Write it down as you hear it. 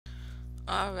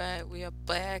Alright, we are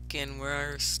back and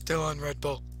we're still on Red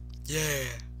Bull. Yeah.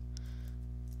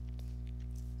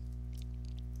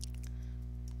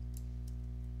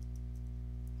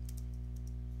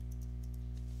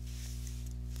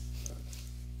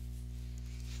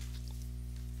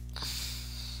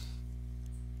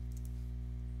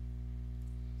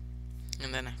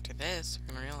 And then after this,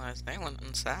 we're gonna realize they went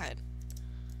inside.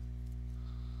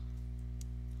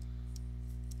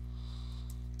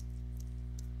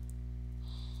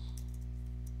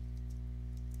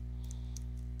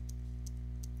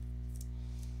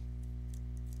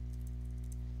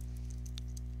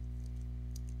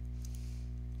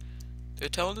 They're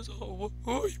telling us, oh,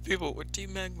 who are you people? We're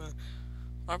Team Magma.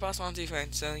 Our boss wants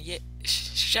defense, so yeah,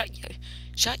 shut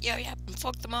your yap and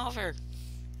fuck them over.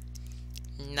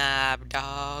 Nah,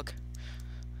 dog.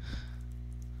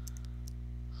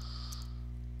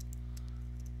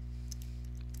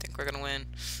 Think we're gonna win.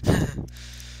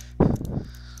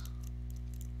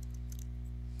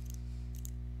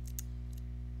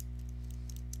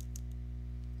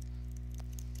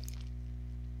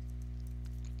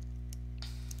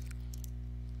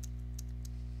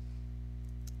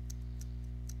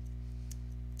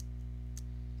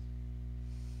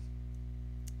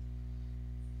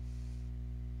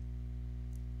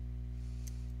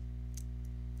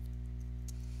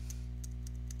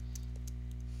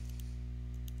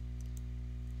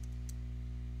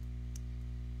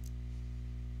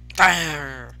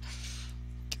 Fire!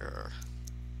 Grr.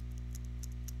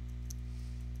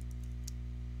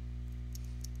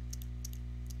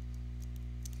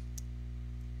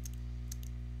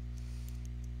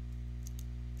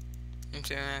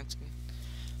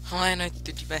 Why not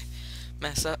did you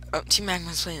mess up? Oh, Team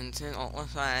Magma's wins. Oh,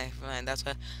 fine. That's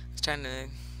why I was trying to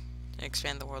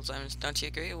expand the world's limits. Don't you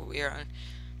agree? We are on a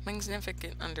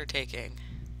magnificent undertaking.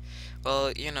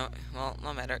 Well,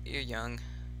 no matter. You're young.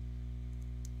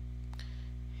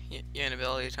 Your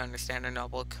inability to understand a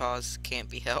noble cause can't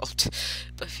be helped.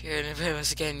 But if you're in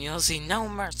us again, you'll see no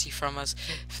mercy from us.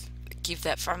 Keep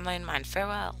that firmly in mind.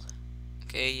 Farewell.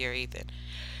 Okay, you're Ethan.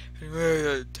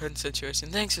 Tense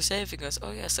situation. Thanks for saving us.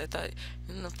 Oh yes, I thought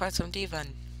you didn't find some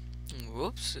divan.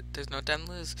 Whoops, there's no time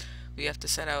to lose. We have to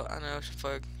set out on a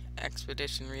for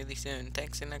expedition really soon.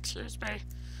 Thanks and extra spray.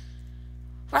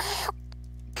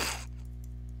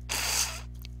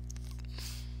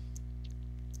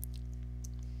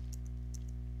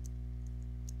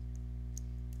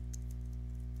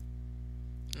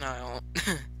 No, I won't.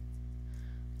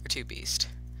 We're too beast.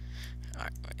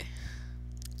 Alright, wait.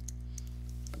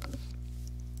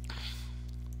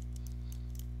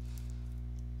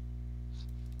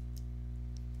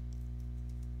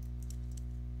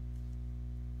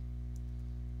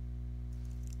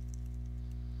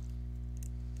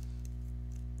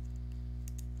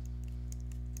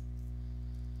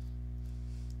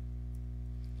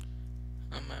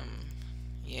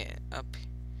 Yeah, up.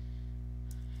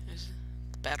 There's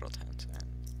the battle towns.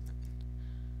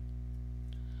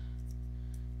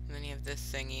 And then you have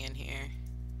this thingy in here.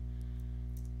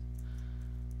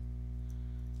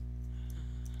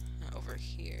 Over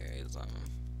here is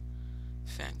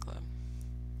fan club.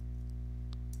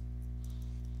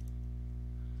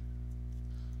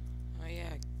 Oh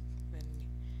yeah. Then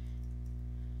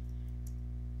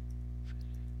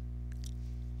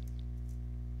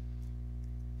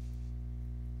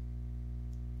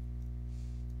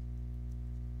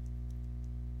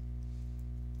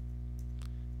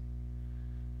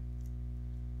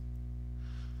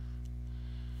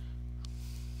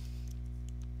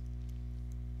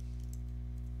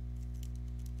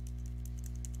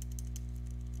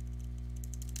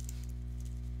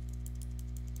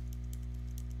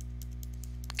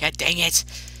God dang it!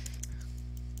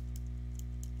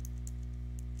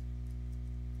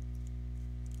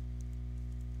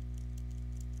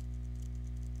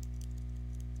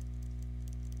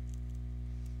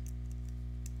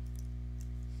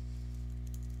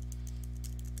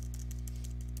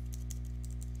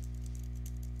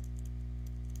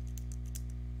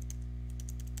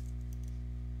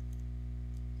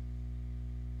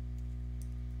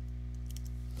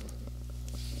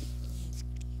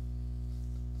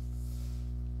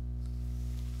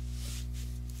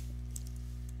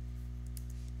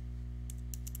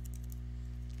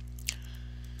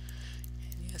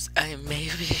 Yes, I may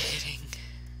be hitting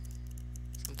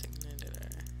something.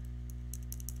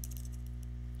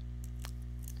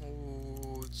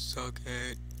 Oh, suck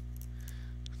it.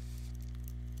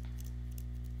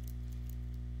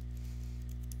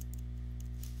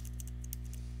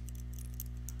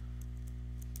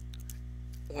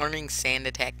 Warning, sand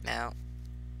attack now.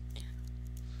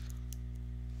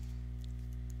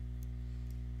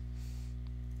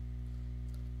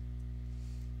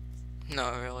 No,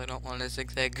 I really don't want a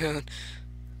zigzag goon.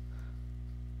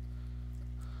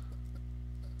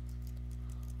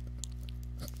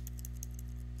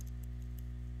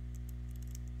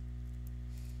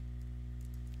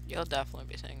 You'll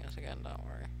definitely be seeing us again, don't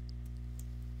worry.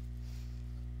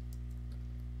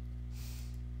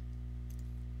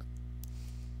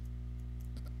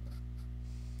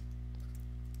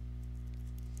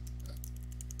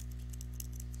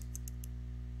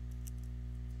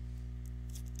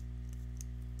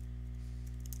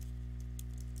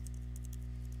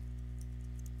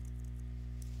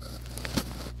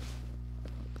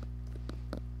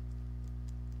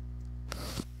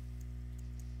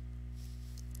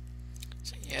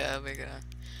 So yeah, we're gonna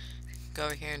go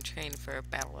over here and train for a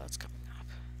battle that's coming up.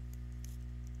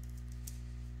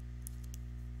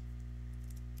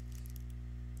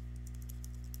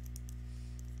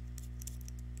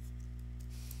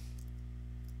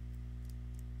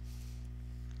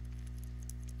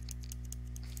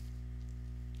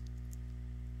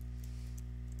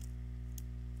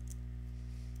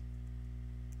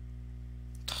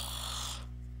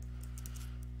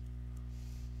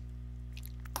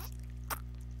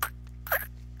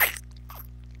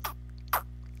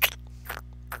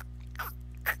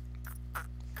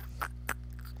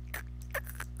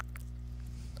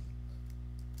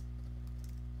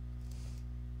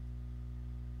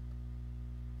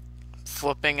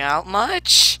 Flipping out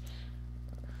much?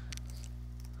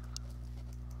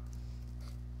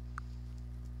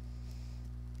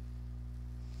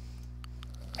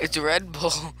 It's Red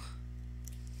Bull.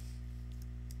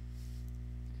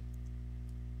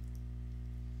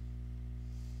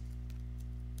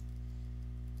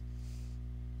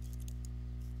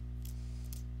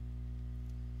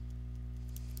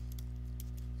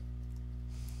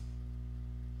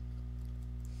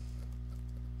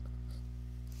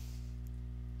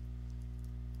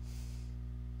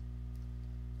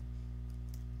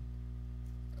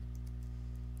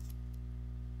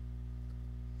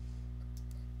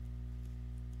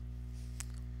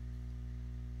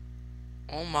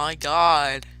 Oh my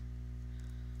god.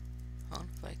 I wanna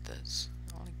fight this.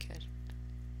 I wanna catch it.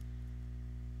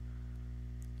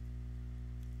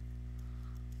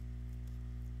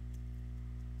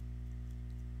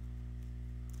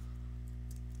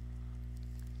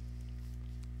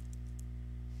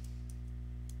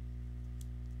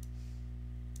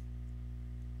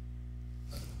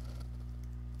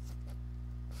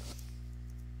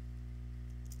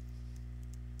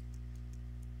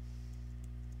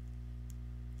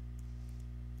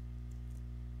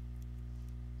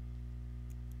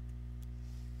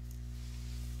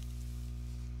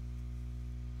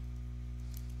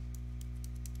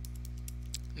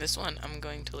 This one I'm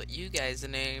going to let you guys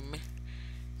name,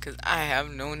 because I have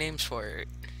no names for it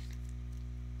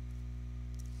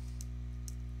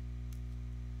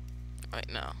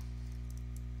right now.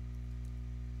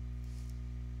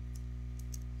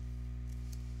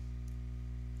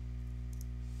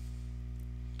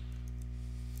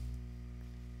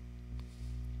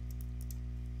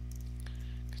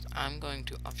 Because I'm going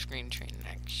to off-screen train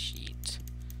next sheet.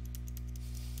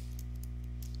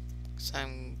 So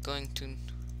I'm going to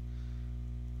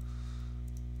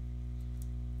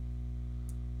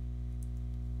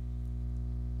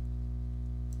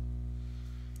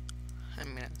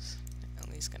at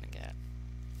least gonna get,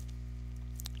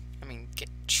 get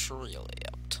truly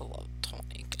up to level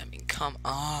 20. Come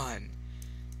on.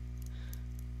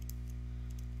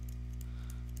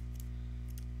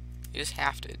 You just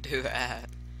have to do that.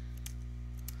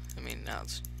 Now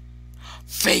it's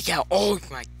fake out. Oh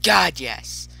my god,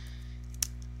 yes.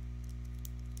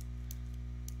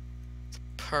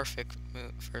 Perfect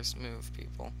move, first move,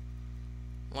 people.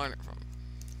 Learn it from.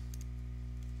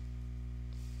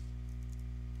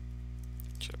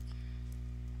 Sure.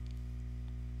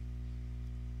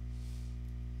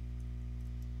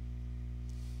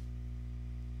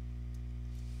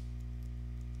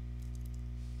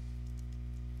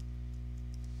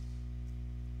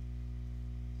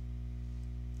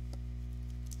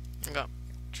 Go.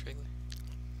 Trigger.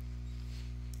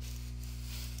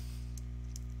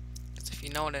 If you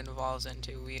know what it evolves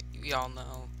into, we all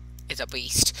know it's a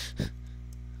beast.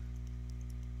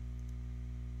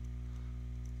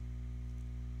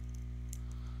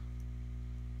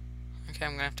 Okay,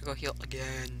 I'm gonna have to go heal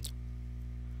again.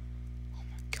 Oh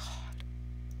my god.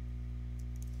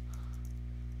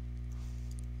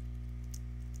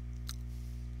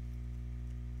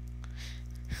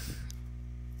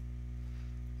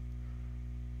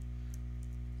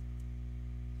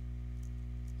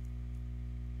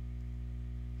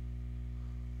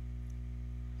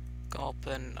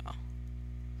 Gulpin. No.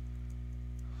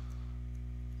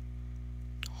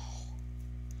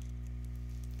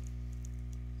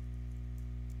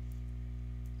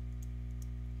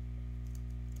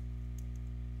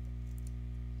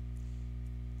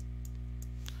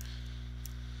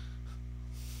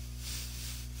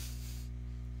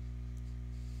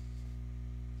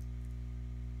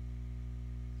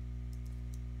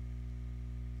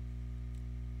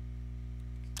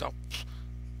 Oh,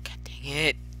 God dang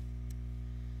it.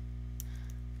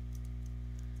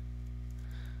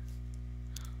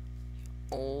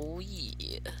 Oh,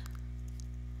 yeah.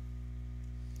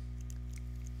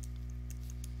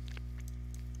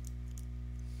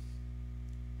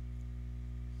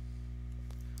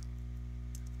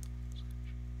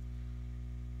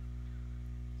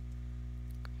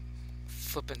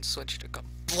 Flippin' switch to go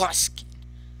bluskin'.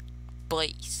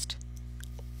 Blazed.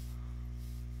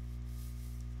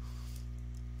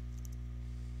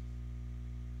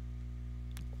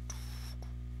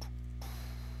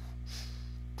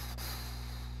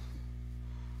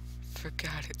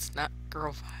 Forgot it's not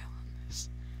girl violence.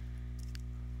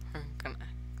 I'm gonna.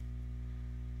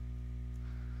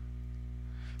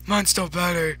 Mine's still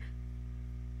better.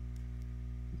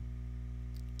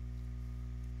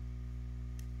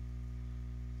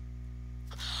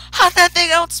 How'd that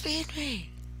thing outspeed me?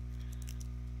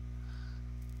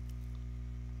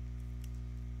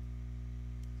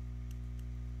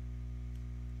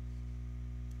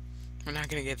 We're not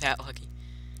gonna get that lucky.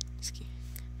 Just kidding.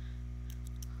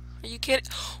 Are you kidding?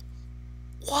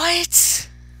 What?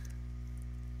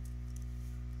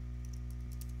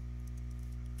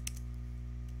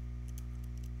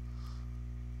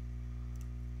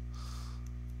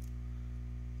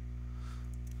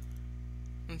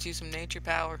 Let's use some nature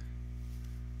power.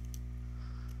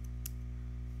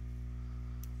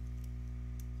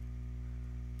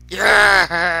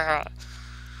 Yeah!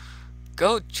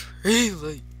 Go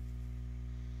Treely!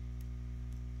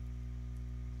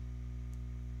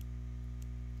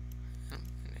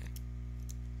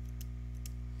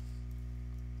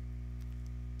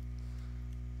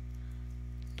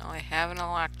 Now I have an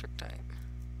electric type.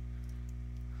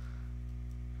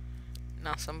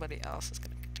 Now somebody else is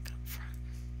gonna get to come front.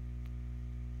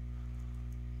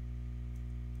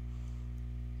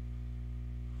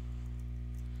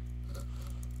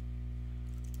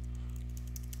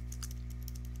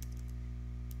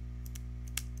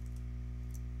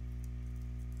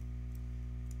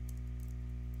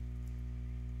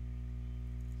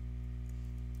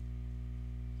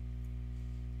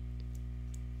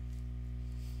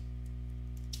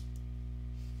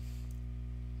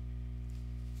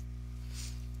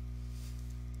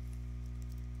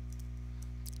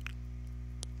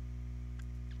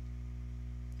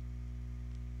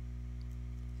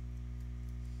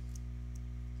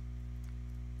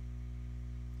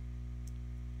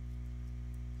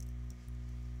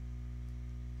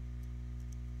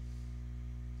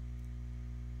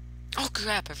 Oh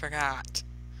crap, I forgot.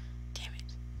 Damn it.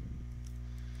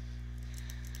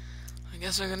 I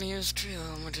guess we're gonna use Trio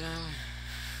one more time.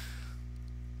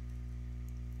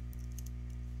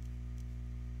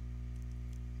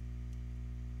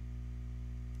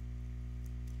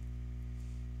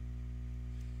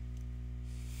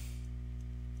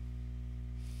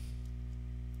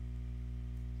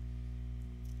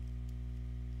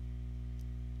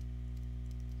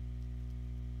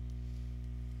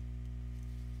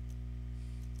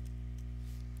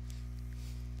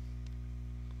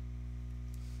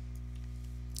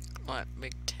 Let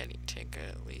Big Teddy take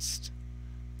at least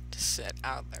to sit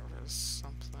out there for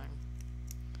something.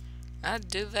 I'd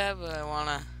do that, but I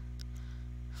wanna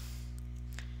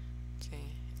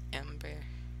see Ember.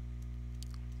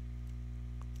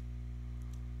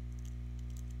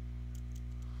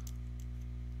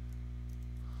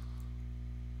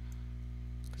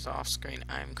 Because off screen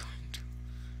I'm going to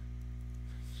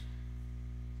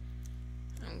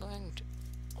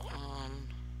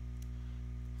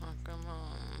come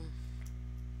on.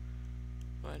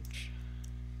 Which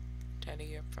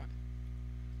Teddy up front.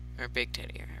 Or Big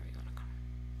Teddy, or however you want to call him.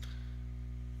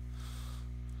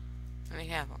 And they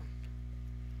have one.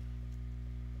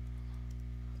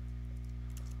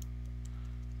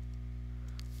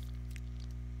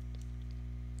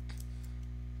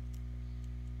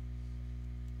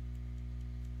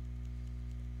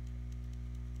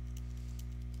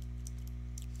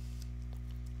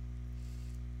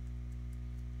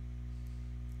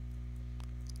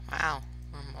 Wow,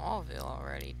 we're Mallville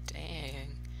already.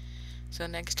 Dang. So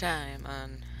next time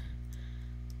on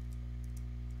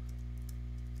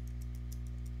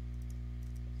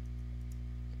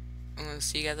I'm gonna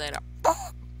see you guys later.